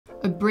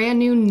A brand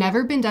new,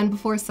 never been done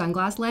before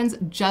sunglass lens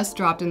just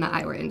dropped in the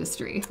eyewear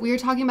industry. We are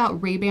talking about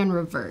Ray-Ban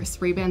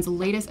Reverse, Ray-Ban's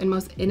latest and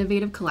most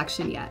innovative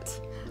collection yet.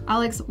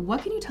 Alex,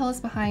 what can you tell us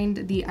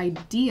behind the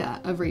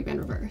idea of Ray-Ban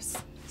Reverse?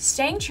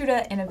 Staying true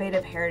to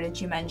innovative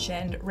heritage you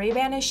mentioned,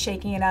 Ray-Ban is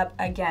shaking it up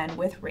again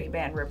with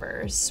Ray-Ban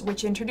Reverse,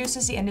 which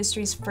introduces the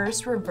industry's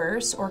first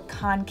reverse or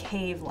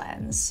concave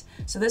lens.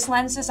 So this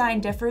lens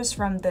design differs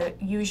from the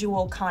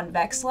usual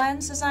convex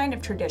lens design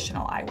of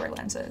traditional eyewear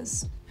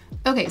lenses.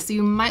 Okay, so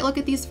you might look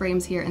at these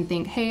frames here and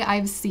think, hey,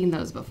 I've seen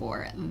those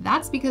before.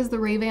 That's because the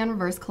Ray-Ban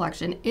Reverse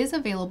collection is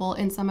available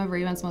in some of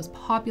Ray-Ban's most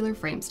popular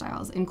frame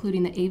styles,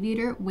 including the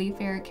Aviator,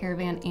 Wayfarer,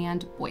 Caravan,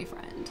 and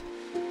Boyfriend.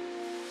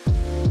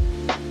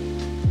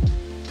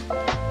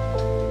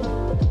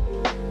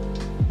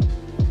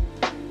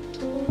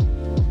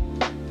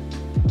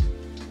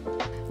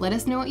 Let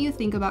us know what you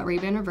think about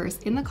Ray-Ban Reverse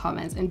in the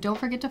comments, and don't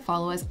forget to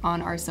follow us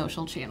on our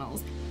social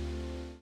channels.